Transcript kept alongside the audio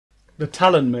the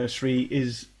Talon Mercenary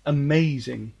is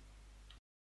amazing.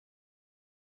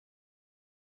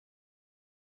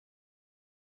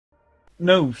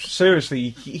 No, seriously,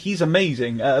 he's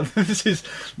amazing. This is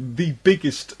the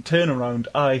biggest turnaround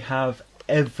I have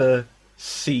ever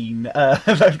seen.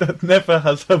 Never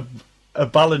has a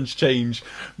balance change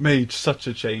made such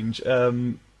a change.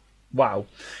 Wow.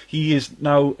 He is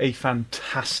now a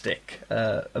fantastic,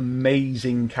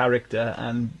 amazing character,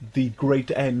 and the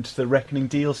great end to the Reckoning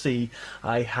DLC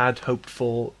I had hoped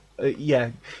for.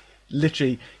 Yeah,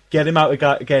 literally. Get him out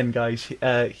again, guys.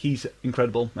 He's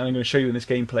incredible, and I'm going to show you in this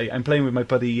gameplay. I'm playing with my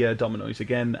buddy Dominoes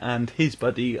again, and his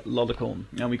buddy Lollicorn,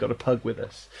 and we got a pug with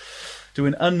us.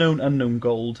 Doing unknown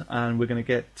gold, and we're going to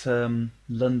get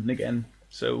London again.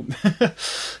 So,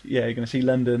 yeah, you're going to see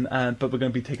London, but we're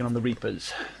going to be taking on the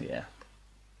Reapers. Yeah.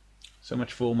 So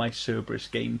much for my Cerberus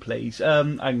gameplays.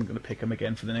 I'm going to pick him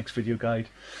again for the next video guide.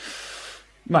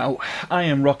 Now, I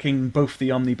am rocking both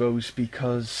the omni-bows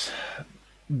because...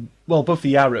 well, both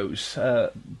the arrows,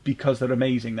 because they're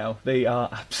amazing now. They are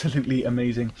absolutely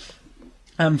amazing.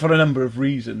 And for a number of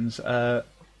reasons. The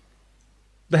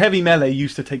heavy melee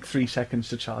used to take 3 seconds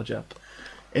to charge up.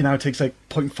 It now takes like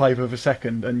 0.5 of a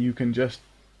second, and you can just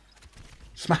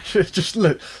smash it,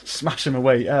 smash them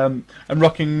away. I'm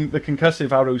rocking the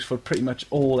concussive arrows for pretty much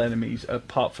all enemies,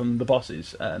 apart from the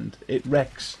bosses, and it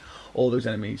wrecks all those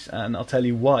enemies, and I'll tell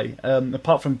you why.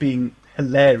 Apart from being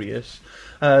hilarious,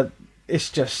 it's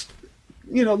just,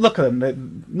 you know, look at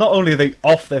them. Not only are they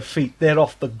off their feet, they're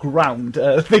off the ground.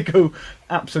 They go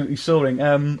absolutely soaring.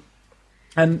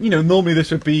 And, you know, normally this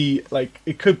would be, like,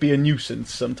 it could be a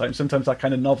nuisance sometimes. Sometimes that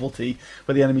kind of novelty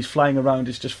where the enemy's flying around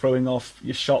is just throwing off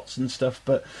your shots and stuff.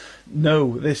 But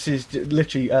no, this is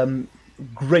literally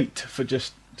great for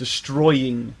just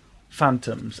destroying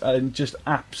phantoms and just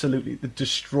absolutely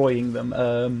destroying them,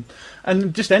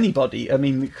 and just anybody. I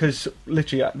mean, because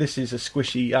literally this is a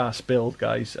squishy ass build,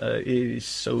 guys. It is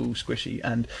so squishy,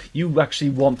 and you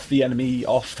actually want the enemy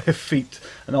off their feet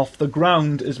and off the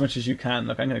ground as much as you can.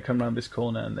 Look, I'm going to come around this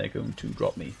corner and they're going to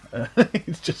drop me.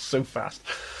 It's just so fast.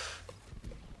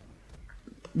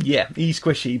 Yeah, he's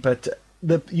squishy, but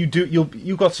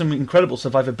you got some incredible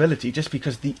survivability just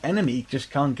because the enemy just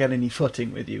can't get any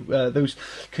footing with you. Those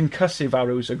concussive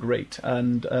arrows are great,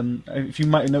 and if you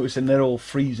might have noticed, and they're all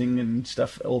freezing and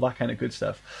stuff, all that kind of good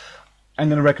stuff. I'm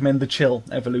going to recommend the chill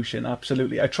evolution,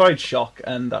 absolutely. I tried shock,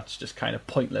 and that's just kind of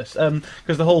pointless,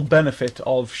 because the whole benefit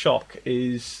of shock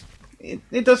is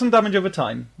it doesn't damage over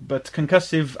time, but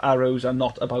concussive arrows are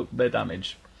not about their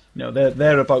damage. You know,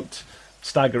 they're about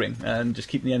staggering and just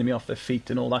keeping the enemy off their feet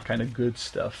and all that kind of good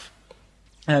stuff.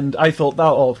 And I thought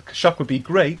that shock would be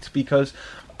great because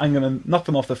I'm going to knock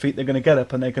them off their feet, they're going to get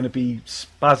up and they're going to be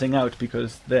spazzing out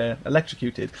because they're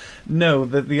electrocuted. No,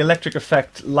 the electric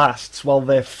effect lasts while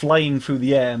they're flying through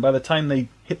the air, and by the time they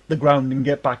hit the ground and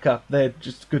get back up, they're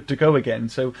just good to go again.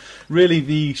 So really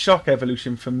the shock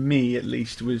evolution, for me at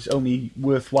least, was only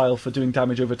worthwhile for doing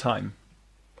damage over time.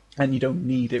 And you don't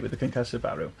need it with the concussive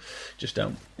arrow. Just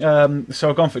don't. So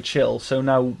I've gone for chill. So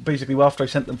now, basically, after I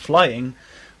sent them flying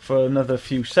for another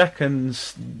few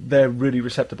seconds, they're really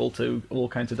receptible to all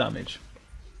kinds of damage.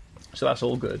 So that's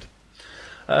all good.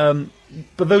 But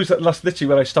that's literally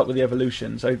where I stop with the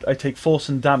evolutions. I take force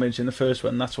and damage in the first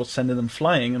one. That's what's sending them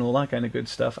flying and all that kind of good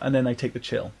stuff. And then I take the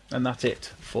chill. And that's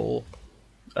it for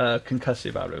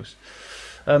concussive arrows.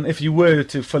 If you were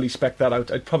to fully spec that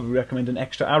out, I'd probably recommend an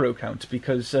extra arrow count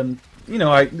because, you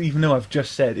know, even though I've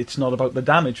just said it's not about the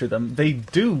damage with them, they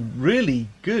do really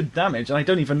good damage, and I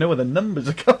don't even know where the numbers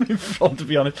are coming from, to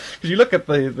be honest. Because you look at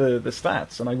the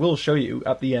stats, and I will show you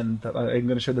at the end. I'm going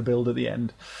to show the build at the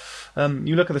end.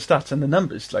 You look at the stats, and the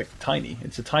number's like tiny.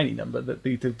 It's a tiny number,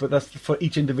 but that's for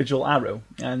each individual arrow,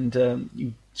 and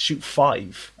you shoot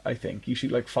 5. I think you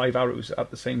shoot like 5 arrows at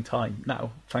the same time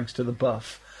now, thanks to the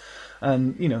buff.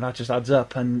 And, you know, that just adds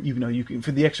up, and, you know, you can,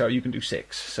 for the extra you can do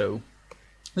 6, so...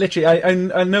 Literally,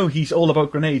 I know he's all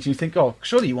about grenades, and you think, oh,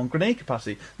 surely you want grenade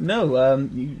capacity. No,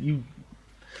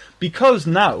 because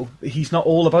now he's not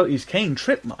all about his cained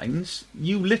trip mines,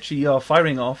 you literally are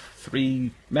firing off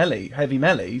 3 heavy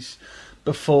melees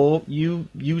before you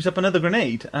use up another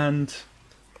grenade, and...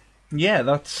 yeah,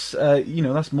 that's, you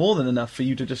know, that's more than enough for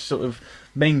you to just sort of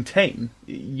maintain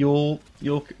your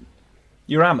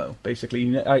ammo,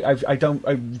 basically.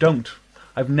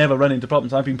 I've never run into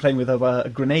problems. I've been playing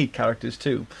with grenade characters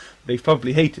too. They've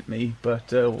probably hated me,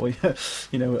 but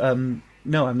you know,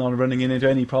 no, I'm not running into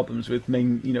any problems with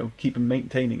keeping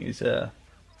maintaining his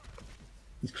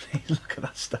Look at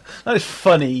that stuff. That is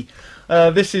funny.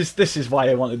 This is why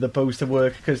I wanted the bows to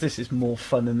work, because this is more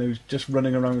fun than those just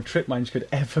running around with trip mines could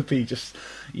ever be. Just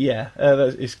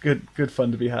it's good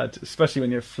fun to be had, especially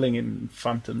when you're flinging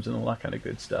phantoms and all that kind of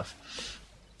good stuff.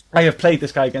 I have played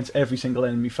this guy against every single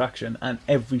enemy faction, and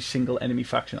every single enemy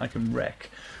faction I can wreck.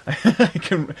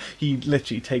 He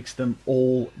literally takes them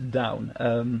all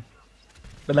down.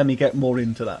 But let me get more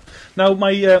into that. Now,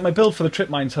 my build for the trip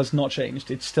mines has not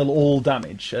changed. It's still all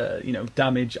damage.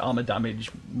 Damage, armor damage,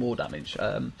 more damage.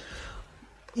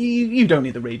 You don't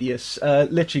need the radius,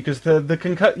 literally,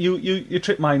 because your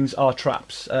trip mines are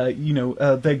traps.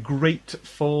 They're great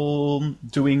for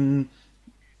doing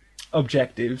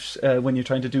objectives when you're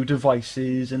trying to do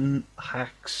devices and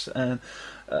hacks, and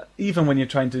even when you're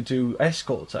trying to do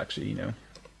escorts. Actually,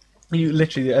 you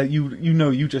literally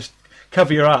you just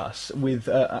cover your ass with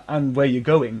and where you're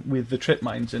going with the trip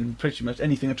mines, and pretty much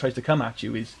anything that tries to come at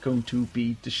you is going to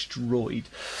be destroyed.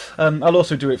 I'll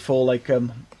also do it for like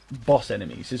boss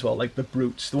enemies as well, like the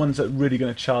brutes, the ones that are really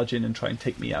going to charge in and try and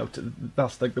take me out.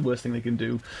 That's like the worst thing they can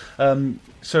do. What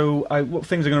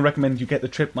things I'm going to recommend you get the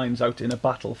trip mines out in a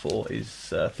battle for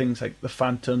is things like the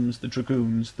phantoms, the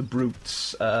dragoons, the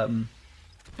brutes,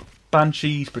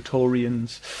 banshees,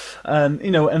 praetorians, and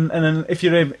then if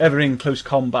you're ever in close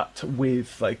combat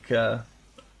with like no,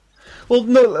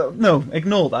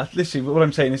 ignore that. Listen, what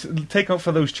I'm saying is take out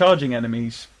for those charging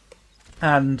enemies,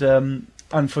 and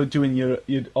for doing your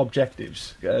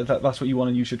objectives. That's what you want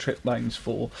to use your trip mines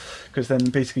for, because then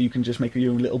basically you can just make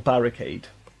your own little barricade.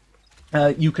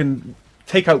 You can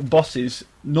take out bosses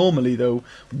normally though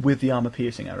with the armor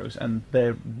piercing arrows, and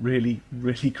they're really,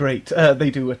 really great. They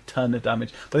do a ton of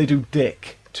damage, but they do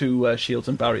dick to shields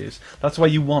and barriers. That's why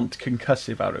you want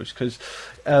concussive arrows, because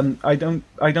I don't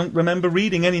remember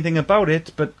reading anything about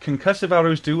it, but concussive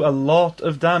arrows do a lot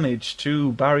of damage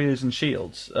to barriers and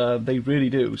shields. They really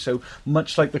do. So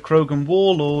much like the Krogan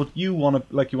Warlord, you want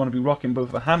to be rocking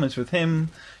both the hammers with him.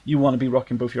 You want to be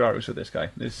rocking both your arrows with this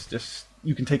guy.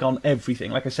 You can take on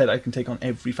everything. Like I said, I can take on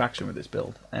every faction with this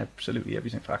build. Absolutely every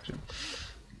single faction.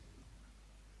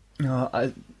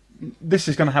 This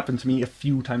is going to happen to me a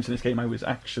few times in this game. I was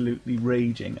absolutely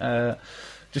raging.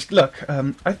 Just look,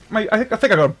 I think I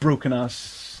got a broken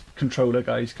ass controller,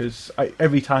 guys, because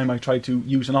every time I try to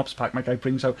use an ops pack, my guy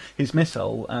brings out his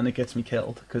missile and it gets me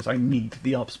killed because I need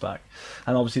the ops pack.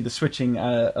 And obviously the switching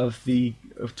to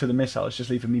the missile is just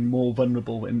leaving me more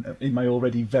vulnerable in my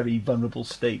already very vulnerable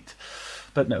state.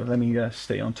 But no, let me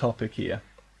stay on topic here.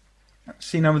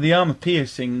 See, now with the armor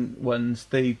piercing ones,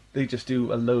 they just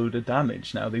do a load of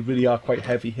damage now. They really are quite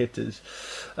heavy hitters.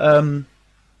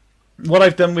 What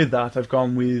I've done with that, I've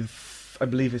gone with, I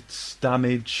believe it's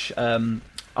damage,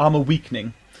 armor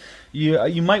weakening.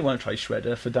 You might want to try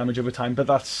Shredder for damage over time, but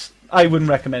I wouldn't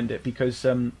recommend it, because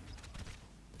armor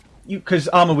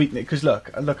weakening. Because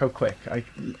look how quick.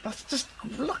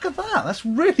 Look at that. That's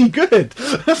really good.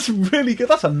 That's really good.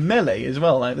 That's a melee as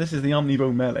well. Like, this is the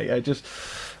omni-bow melee. I've just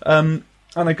found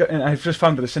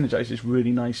that it synergizes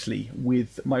really nicely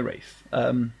with my wraith.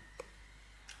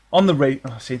 On the wraith,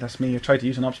 oh, see, that's me. I tried to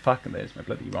use an ops pack, and there's my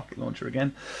bloody rocket launcher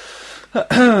again.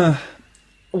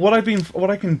 What I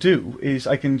can do is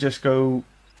I can just go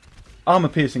armor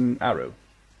piercing arrow,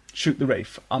 shoot the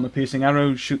wraith, armor piercing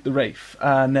arrow, shoot the wraith,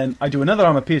 and then I do another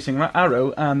armor piercing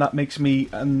arrow, and that makes me,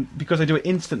 and because I do it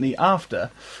instantly after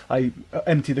I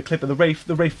empty the clip of the wraith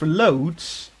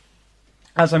reloads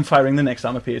as I'm firing the next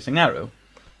armor piercing arrow.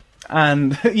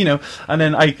 And and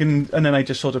then I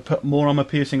just sort of put more armor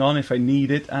piercing on if I need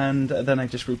it, and then I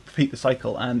just repeat the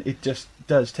cycle, and it just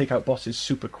does take out bosses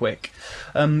super quick.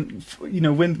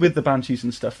 With the banshees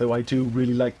and stuff, though, I do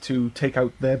really like to take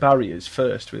out their barriers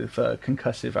first with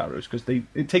concussive arrows, because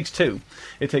it takes two.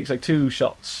 It takes like 2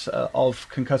 shots of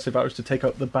concussive arrows to take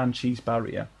out the banshee's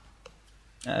barrier.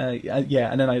 And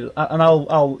then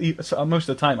I'll most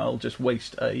of the time I'll just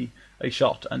waste a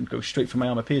shot and go straight for my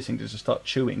armor piercing to just start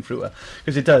chewing through her,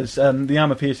 because it does. The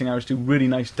armor piercing arrows do really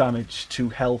nice damage to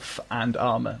health and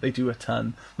armor. They do a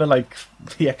ton. They're like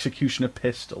the executioner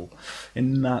pistol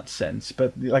in that sense.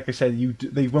 But like I said,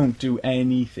 they won't do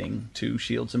anything to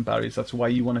shields and barriers. That's why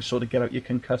you want to sort of get out your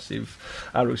concussive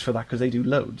arrows for that, because they do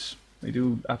loads. They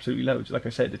do absolutely loads. Like I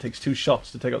said, it takes 2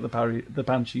 shots to take out the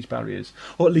Banshee's barriers,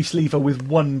 or at least leave her with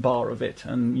 1 bar of it,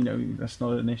 and that's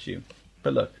not an issue.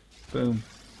 But look, boom,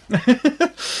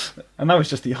 and that was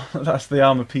just that's the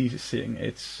armor piercing.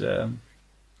 It's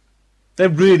they're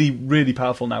really, really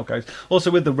powerful now, guys. Also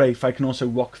with the wraith, I can also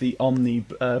rock the omni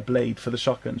blade for the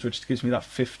shotguns, which gives me that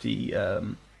 50. I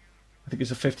think it's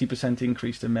a 50%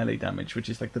 increase to melee damage, which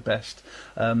is like the best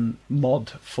mod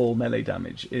for melee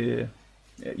damage.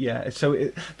 Yeah,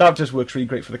 so that just works really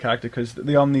great for the character because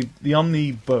the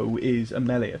omni-bow is a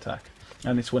melee attack,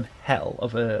 and it's one hell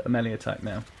of a melee attack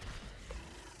now.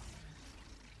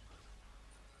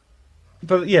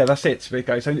 But yeah, that's it,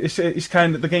 guys. It's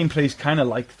kind of, the gameplay's kind of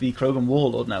like the Krogan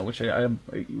Warlord now, which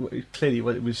clearly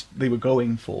what they were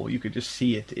going for. You could just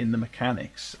see it in the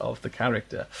mechanics of the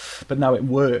character, but now it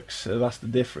works. So that's the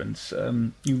difference.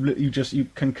 You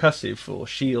concussive for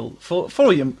shield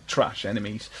for your trash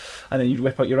enemies, and then you'd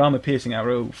whip out your armor piercing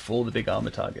arrow for the big armor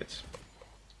targets.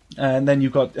 And then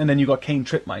you've got cained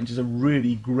trip mines, which is a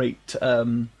really great.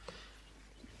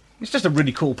 It's just a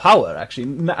really cool power, actually,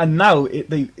 and now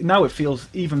it feels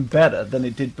even better than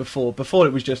it did before. Before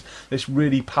it was just this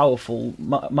really powerful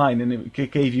mine, and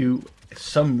it gave you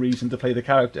some reason to play the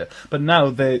character. But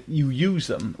now that you use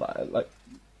them like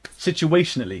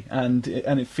situationally, and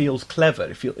it feels clever.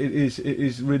 It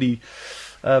is really.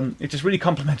 It just really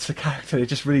complements the character. It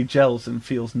just really gels and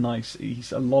feels nice.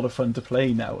 He's a lot of fun to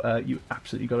play now. You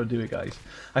absolutely got to do it, guys.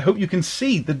 I hope you can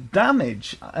see the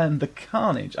damage and the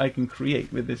carnage I can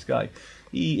create with this guy.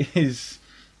 He is...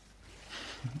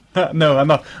 No, I'm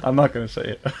not going to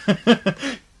say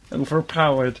it.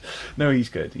 Overpowered. No, he's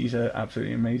good. He's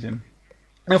absolutely amazing.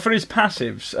 Now, for his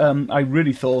passives, I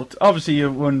really thought... Obviously,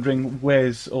 you're wondering,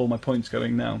 where's all my points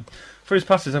going now? For his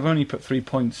passes, I've only put 3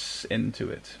 points into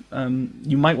it.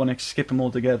 You might want to skip them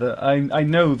altogether. I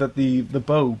know that the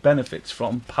bow benefits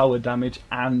from power damage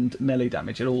and melee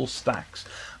damage. It all stacks.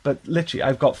 But literally,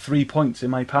 I've got 3 points in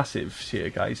my passives here,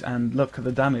 guys, and look at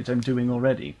the damage I'm doing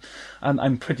already. And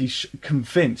I'm pretty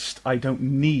convinced I don't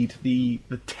need the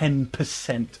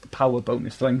 10% power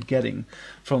bonus that I'm getting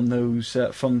from those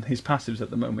from his passives at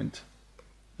the moment.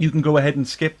 You can go ahead and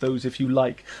skip those if you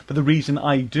like, but the reason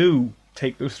I do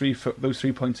take those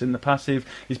three points in the passive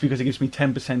is because it gives me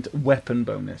 10% weapon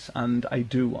bonus, and I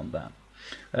do want that.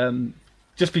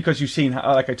 Just because you've seen,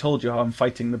 like I told you, how I'm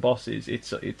fighting the bosses,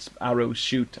 it's arrows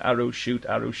shoot, arrows shoot,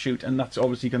 arrows shoot, and that's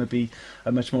obviously going to be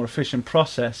a much more efficient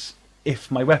process if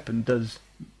my weapon does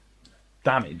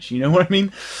damage. You know what I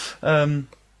mean?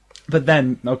 But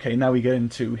then, okay, now we get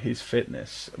into his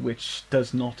fitness, which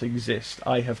does not exist.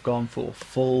 I have gone for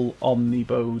full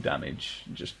omni-bow damage.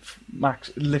 Just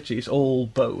max, literally, it's all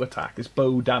bow attack. It's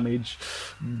bow damage,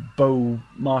 bow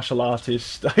martial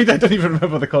artist. I don't even remember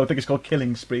what they call it. I think it's called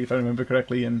Killing Spree, if I remember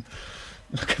correctly. And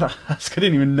look at that. I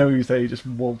didn't even know he was there. He just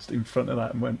waltzed in front of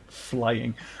that and went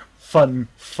flying. Fun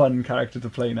character to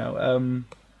play now.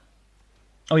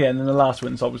 Oh yeah, and then the last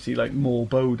one's obviously like more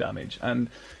bow damage, and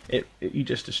you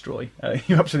just destroy.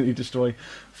 You absolutely destroy.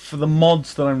 For the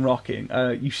mods that I'm rocking,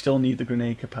 you still need the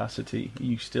grenade capacity.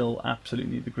 You still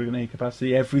absolutely need the grenade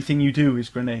capacity. Everything you do is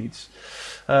grenades.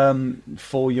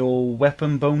 For your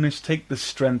weapon bonus, take the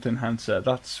strength enhancer.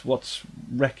 That's what's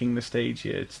wrecking the stage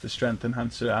here. It's the strength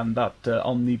enhancer and that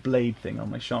omni blade thing on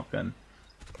my shotgun.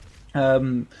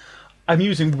 I'm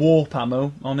using warp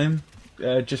ammo on him,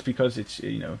 just because it's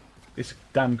it's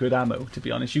damn good ammo, to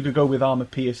be honest. You could go with armor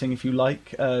piercing if you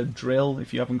like, drill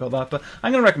if you haven't got that, but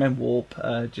I'm going to recommend warp,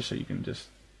 just so you can just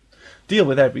deal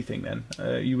with everything then.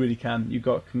 You really can. You've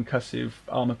got concussive,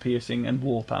 armor piercing, and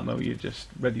warp ammo. You're just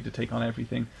ready to take on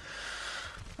everything.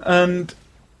 And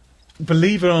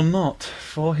believe it or not,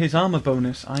 for his armor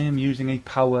bonus, I am using a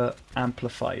power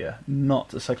amplifier,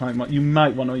 not a cyclonic modulator. You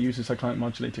might want to use a cyclonic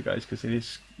modulator, guys, because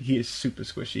he is super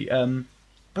squishy.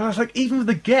 But I was like, even with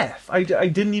the Geth, I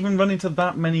didn't even run into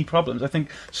that many problems. I think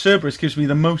Cerberus gives me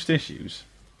the most issues,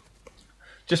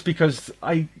 just because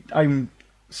I'm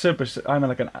Cerberus. I'm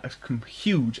like a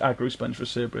huge aggro sponge for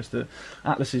Cerberus. The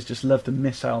Atlases just love to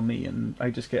missile me, and I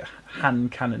just get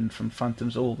hand cannoned from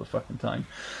Phantoms all the fucking time.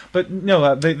 But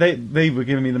no, they were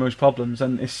giving me the most problems,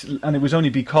 and it was only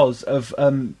because of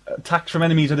attacks from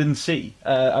enemies I didn't see.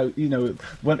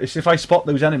 If I spot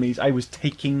those enemies, I was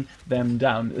taking them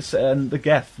down. And the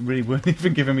Geth really weren't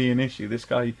even giving me an issue. This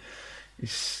guy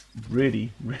is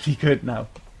really, really good now.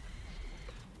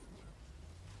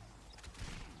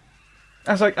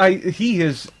 I was like, he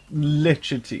has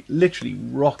literally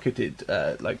rocketed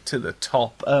like to the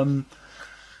top.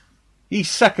 He's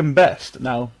second best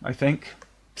now, I think.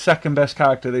 Second best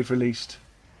character they've released.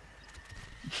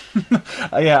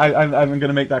 Yeah, I'm going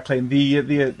to make that claim. The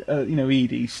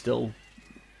Edie's still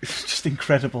just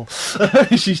incredible.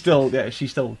 she's still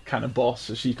kind of boss.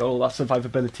 So she's got all that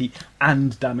survivability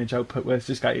and damage output, whereas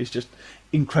this guy is just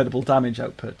incredible damage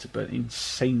output, but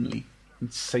insanely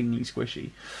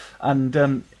squishy.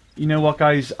 And you know what,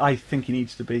 guys, I think he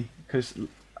needs to be, because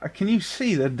can you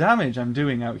see the damage I'm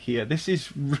doing out here? This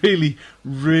is really,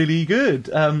 really good.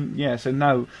 Yeah, so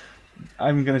now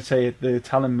I'm going to say it, the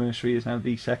Talon Mercenary is now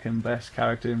the second best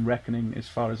character in Reckoning as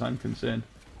far as I'm concerned.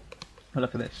 But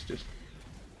look at this, just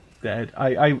dead.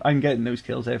 I'm getting those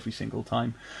kills every single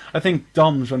time. I think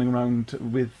Dom's running around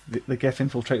with the Geth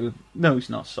Infiltrate with... No, he's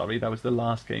not, sorry, that was the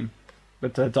last game.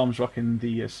 But Dom's rocking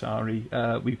the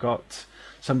Asari. We've got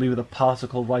somebody with a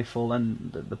particle rifle,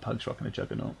 and the Pug's rocking a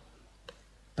Juggernaut.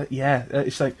 But yeah,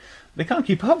 it's like, they can't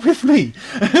keep up with me.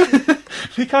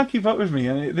 They can't keep up with me,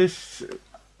 and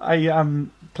I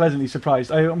am pleasantly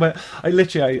surprised. I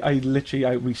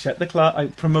literally reset the class, I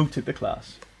promoted the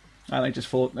class, and I just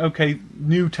thought, okay,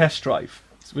 new test drive.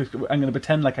 So I'm going to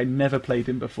pretend like I never played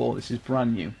him before. This is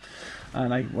brand new,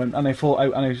 and I went and I thought,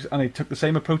 I took the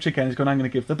same approach again. As going, I'm going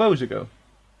to give the bows a go.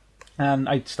 And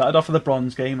I started off with a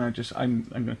bronze game. I'm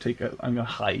going to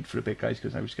hide for a bit, guys,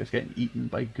 because I was just getting eaten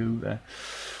by goo there.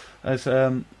 As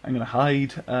I'm going to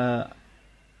hide.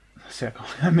 See,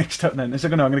 I mixed up then. As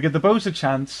I'm going to give the bows a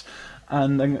chance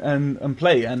and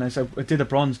play. And as I did a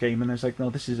bronze game, and I was like,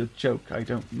 no, this is a joke. I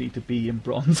don't need to be in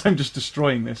bronze. I'm just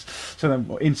destroying this. So then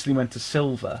I instantly went to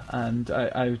silver, and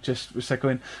I just was like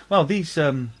going, well, these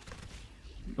armor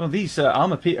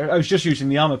I was just using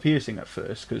the armor piercing at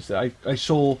first because I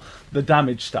saw the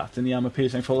damage stat in the armor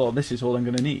piercing. I thought, oh, this is all I'm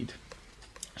going to need.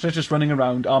 So I was just running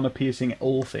around armor piercing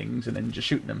all things and then just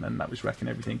shooting them, and that was wrecking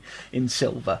everything in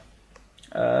silver.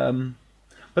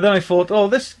 But then I thought, oh,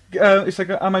 this it's like,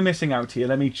 am I missing out here?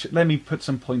 Let me put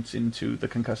some points into the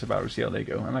concussive arrows, see how they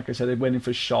go. And like I said, I went in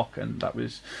for shock, and that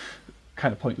was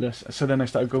kind of pointless. So then I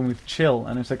started going with chill,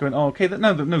 and it's like going, oh, okay,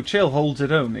 no, chill holds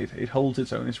its own. It holds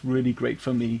its own. It's really great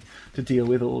for me to deal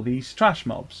with all these trash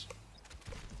mobs.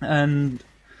 And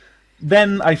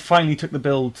then I finally took the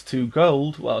build to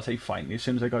gold. Well, I say finally, as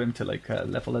soon as I got into like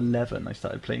level 11, I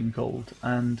started playing gold,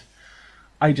 and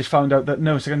I just found out that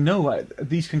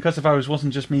these concussive arrows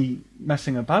wasn't just me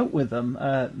messing about with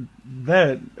them.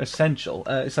 They're essential.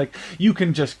 It's like you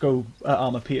can just go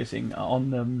armor piercing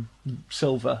on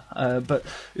silver, but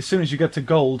as soon as you get to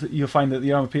gold, you'll find that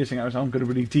the armor piercing arrows aren't going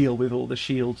to really deal with all the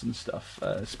shields and stuff,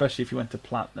 especially if you went to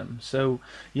platinum. So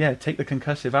yeah, take the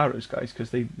concussive arrows, guys, because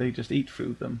they just eat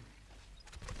through them,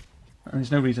 and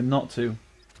there's no reason not to.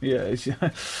 Yeah, it's,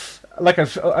 like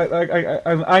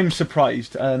I'm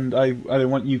surprised, and I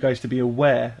want you guys to be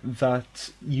aware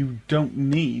that you don't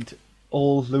need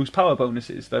all those power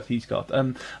bonuses that he's got.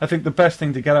 I think the best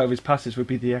thing to get out of his passes would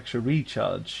be the extra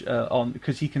recharge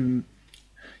because he can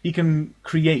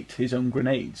create his own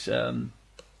grenades. And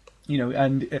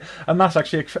that's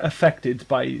actually affected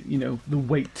by the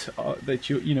weight that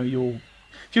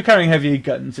if you're carrying heavier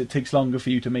guns, it takes longer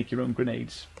for you to make your own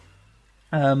grenades.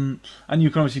 And you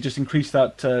can obviously just increase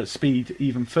that speed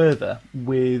even further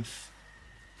with...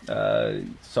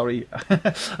 sorry,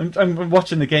 I'm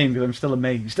watching the game because I'm still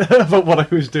amazed about what I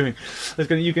was doing.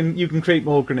 You can create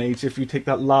more grenades if you take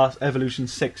that last Evolution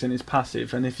 6 in his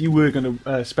passive, and if you were going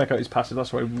to spec out his passive,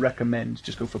 that's what I recommend.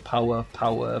 Just go for power,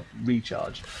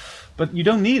 recharge. But you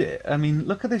don't need it. I mean,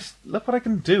 look at this. Look what I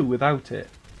can do without it.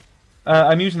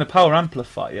 I'm using a power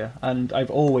amplifier, and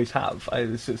I've always have.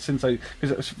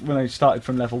 Because when I started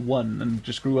from level 1 and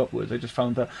just grew upwards, I just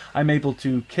found that I'm able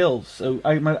to kill. So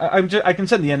I can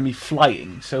send the enemy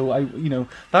flying. So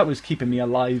that was keeping me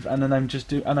alive, and then I'm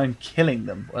killing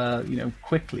them,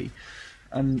 quickly.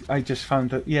 And I just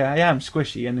found that I am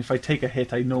squishy, and if I take a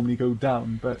hit, I normally go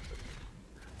down. But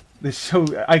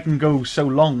I can go so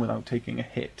long without taking a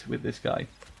hit with this guy.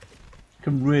 I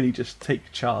can really just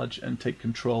take charge and take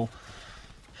control.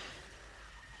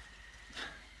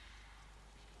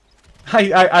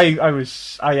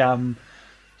 I am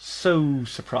so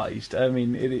surprised. I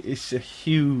mean, it's a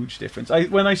huge difference.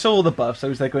 When I saw the buffs, I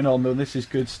was like going, oh no, this is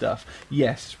good stuff.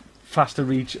 Yes, faster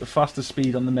reach, faster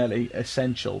speed on the melee,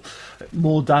 essential.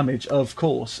 More damage, of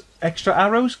course. Extra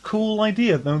arrows, cool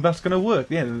idea. No, that's going to work.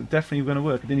 Yeah, definitely going to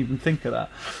work. I didn't even think of that.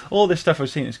 All this stuff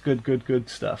I've seen is good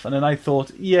stuff. And then I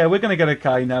thought, yeah, we're going to get a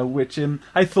guy now, which I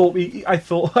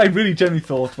really genuinely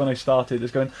thought when I started, is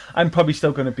going, I'm probably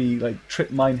still going to be like trip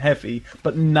mine heavy,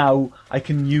 but now I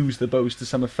can use the bows to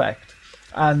some effect.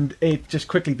 And it just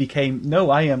quickly became, no,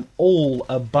 I am all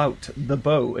about the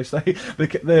bow. It's like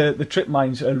the trip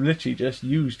mines are literally just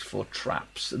used for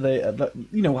traps.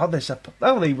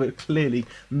 How they were clearly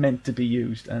meant to be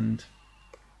used, and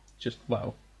just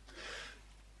wow.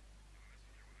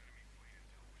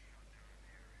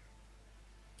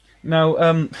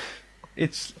 Now,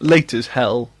 it's late as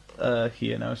hell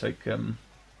here now. It's like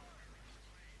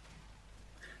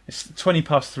it's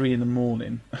 3:20 in the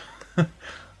morning.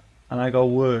 And I got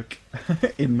work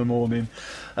in the morning.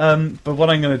 But what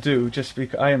I'm going to do, just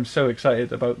because I am so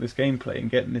excited about this gameplay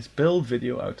and getting this build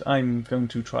video out, I'm going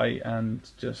to try and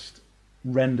just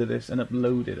render this and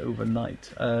upload it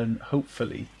overnight, and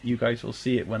hopefully you guys will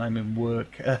see it when I'm in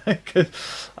work.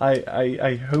 Cause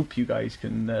I hope you guys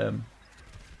can.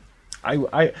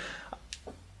 I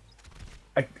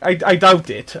doubt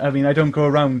it. I mean, I don't go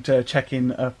around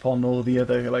checking up on all the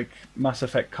other like Mass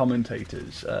Effect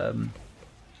commentators.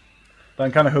 But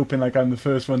I'm kind of hoping like I'm the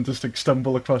first one just to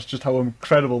stumble across just how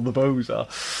incredible the bows are.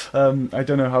 I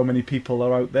don't know how many people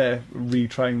are out there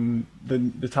retrying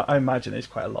the I imagine it's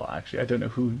quite a lot actually. I don't know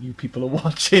who you people are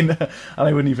watching, and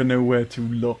I wouldn't even know where to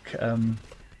look.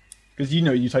 Because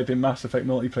you type in Mass Effect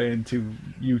multiplayer into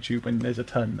YouTube and there's a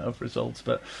ton of results,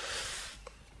 but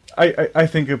I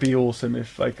think it'd be awesome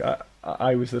if like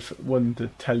I was the one to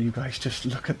tell you guys, just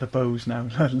look at the bows now,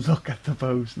 look at the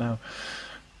bows now.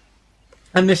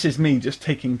 And this is me just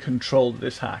taking control of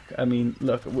this hack. I mean,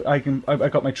 look, I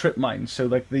got my trip mines, so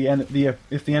like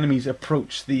if the enemies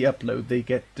approach the upload, they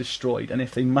get destroyed, and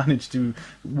if they manage to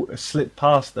slip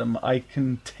past them, I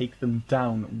can take them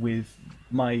down with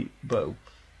my bow.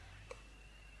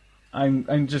 I am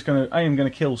gonna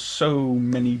kill so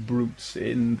many brutes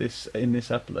in this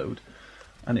upload,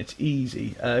 and it's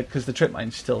easy because the trip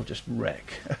mines still just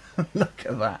wreck. Look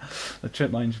at that, the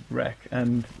trip mines wreck,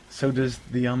 and so does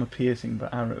the armor piercing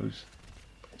but arrows.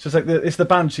 So it's like it's the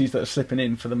Bwncis that are slipping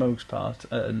in for the most part,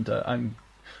 and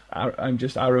I'm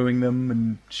just arrowing them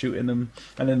and shooting them,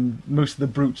 and then most of the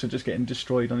brutes are just getting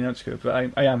destroyed on the outskirts.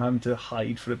 But I am having to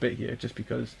hide for a bit here just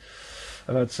because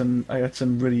I had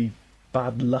some really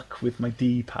bad luck with my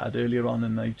D-pad earlier on,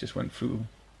 and I just went through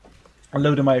a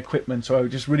load of my equipment, so I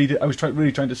was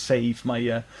really trying to save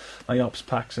my my ops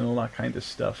packs and all that kind of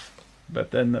stuff.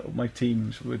 But then my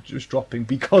teams were just dropping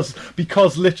because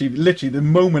literally the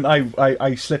moment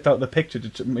I slipped out of the picture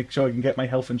to make sure I can get my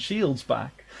health and shields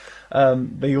back,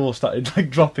 they all started like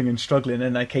dropping and struggling,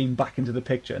 and I came back into the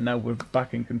picture, and now we're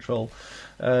back in control.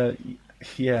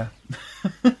 Yeah.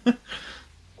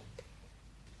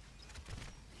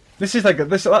 This is like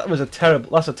that's a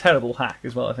terrible hack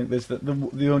as well. I think there's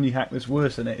the only hack that's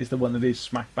worse than it is the one that is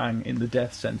smack bang in the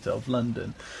death centre of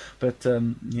London. But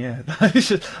yeah,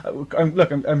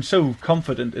 I'm so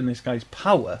confident in this guy's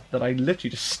power that I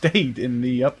literally just stayed in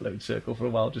the upload circle for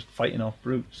a while, just fighting off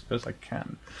brutes because I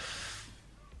can.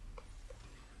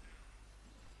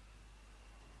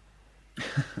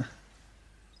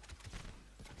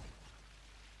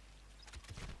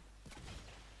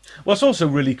 What's also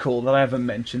really cool that I haven't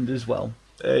mentioned as well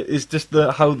is just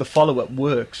how the follow-up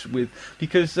works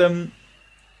because the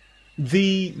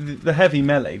heavy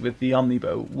melee with the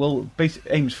omni-bow will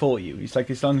basically aims for you. It's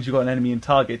like as long as you've got an enemy in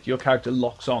target, your character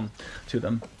locks on to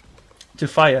them to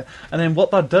fire, and then what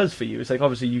that does for you is like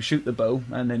obviously you shoot the bow,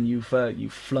 and then you've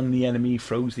flung the enemy,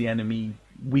 froze the enemy,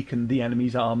 weakened the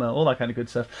enemy's armor, all that kind of good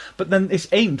stuff. But then it's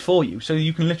aimed for you, so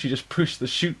you can literally just push the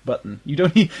shoot button. You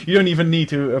don't even need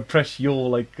to press your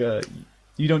like.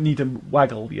 You don't need to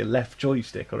waggle your left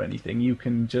joystick or anything. You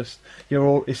can just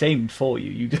it's aimed for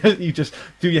you. You just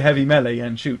do your heavy melee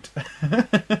and shoot.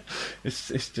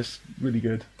 It's just really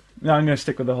good. Now I'm going to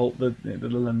stick with the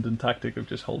London tactic of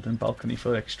just holding balcony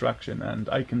for extraction, and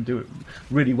I can do it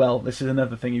really well. This is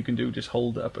another thing you can do, just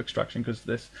hold up extraction,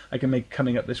 because I can make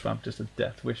coming up this ramp just a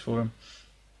death wish for him.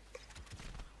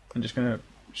 I'm just going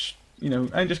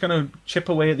to chip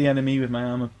away at the enemy with my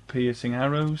armor piercing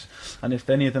arrows, and if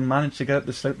any of them manage to get up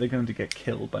the slope, they're going to get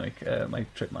killed by my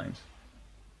trip mines.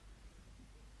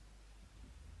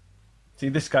 See,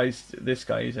 this guy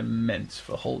is immense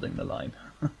for holding the line.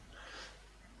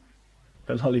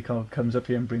 The lollipop comes up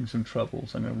here and brings some trouble,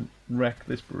 so I'm going to wreck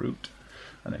this brute,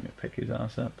 and I'm going to pick his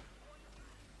ass up.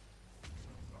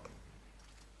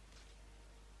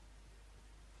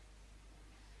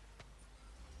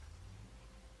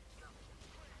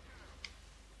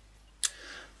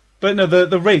 But no,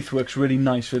 the wraith works really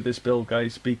nice with this build,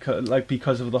 guys,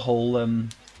 because of the whole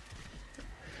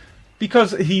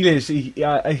because his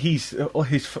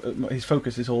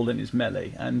focus is all in his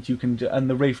melee, and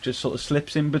the wraith just sort of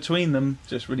slips in between them,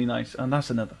 just really nice. And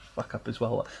that's another fuck up as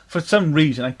well. For some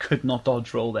reason, I could not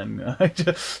dodge roll them,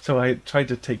 so I tried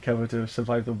to take cover to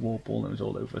survive the warp ball, and it was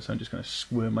all over. So I'm just going to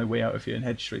squirm my way out of here and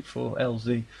head straight for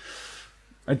LZ.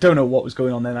 I don't know what was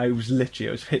going on then. I was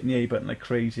hitting the A button like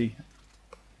crazy.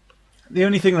 The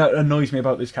only thing that annoys me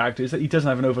about this character is that he doesn't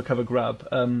have an overcover grab.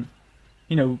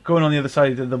 Going on the other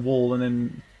side of the wall and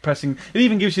then pressing... It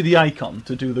even gives you the icon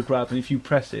to do the grab, and if you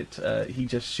press it, he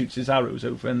just shoots his arrows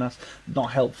over, and that's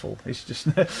not helpful. It's just...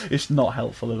 it's not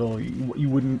helpful at all. You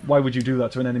wouldn't... Why would you do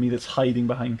that to an enemy that's hiding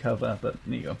behind cover? But,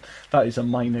 there you go. That is a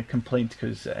minor complaint,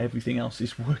 because everything else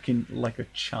is working like a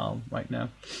charm right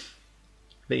now.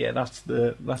 But yeah, that's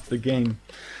the game.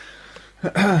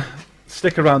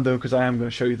 Stick around though, because I am going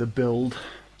to show you the build,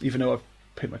 even though I've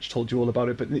pretty much told you all about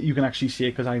it, but you can actually see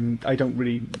it because I don't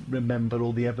really remember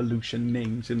all the evolution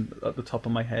names at the top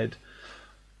of my head.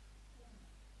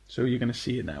 So you're going to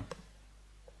see it now.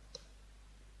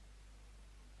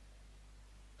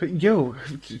 But yo,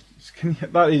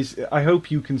 I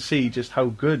hope you can see just how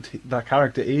good that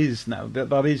character is now.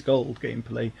 That is gold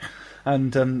gameplay.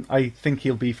 And I think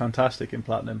he'll be fantastic in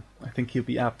Platinum. I think he'll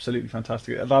be absolutely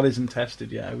fantastic. That isn't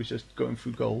tested yet. I was just going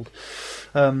through gold.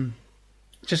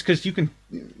 Just because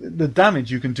the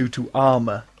damage you can do to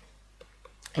armor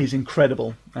is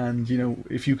incredible. And, you know,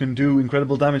 if you can do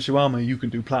incredible damage to armor, you can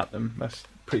do Platinum. That's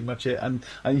pretty much it. And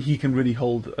he can really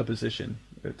hold a position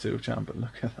to a champ. But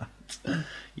look at that.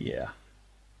 Yeah.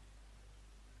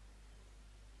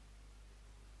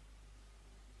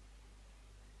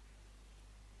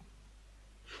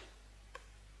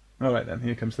 Alright then,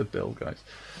 here comes the build, guys.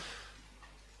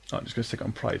 Oh, I'm just going to stick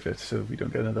on private so we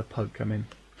don't get another pug come in.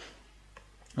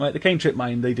 Alright, the Cained trip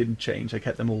mine, they didn't change. I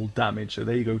kept them all damage. So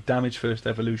there you go, damage first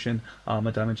evolution,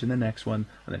 armor damage in the next one,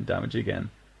 and then damage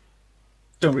again.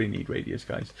 Don't really need radius,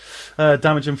 guys.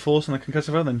 Damage and force on the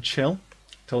concussive arrow, then chill.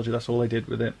 Told you that's all I did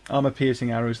with it. Armor piercing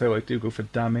arrows, though, I do go for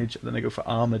damage, then I go for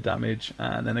armor damage,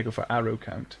 and then I go for arrow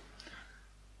count.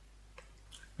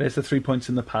 There's the 3 points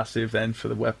in the passive then for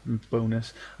the weapon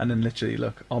bonus, and then literally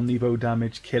look, omni-bow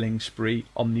damage, killing spree,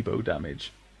 omni-bow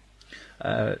damage.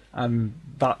 And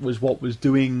that was what was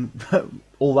doing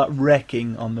all that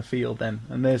wrecking on the field then.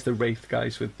 And there's the wraith,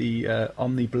 guys, with the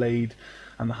omni-blade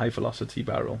and the high velocity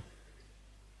barrel.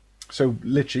 So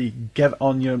literally get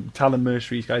on your Talon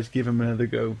Mercenaries, guys, give them another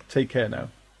go. Take care now.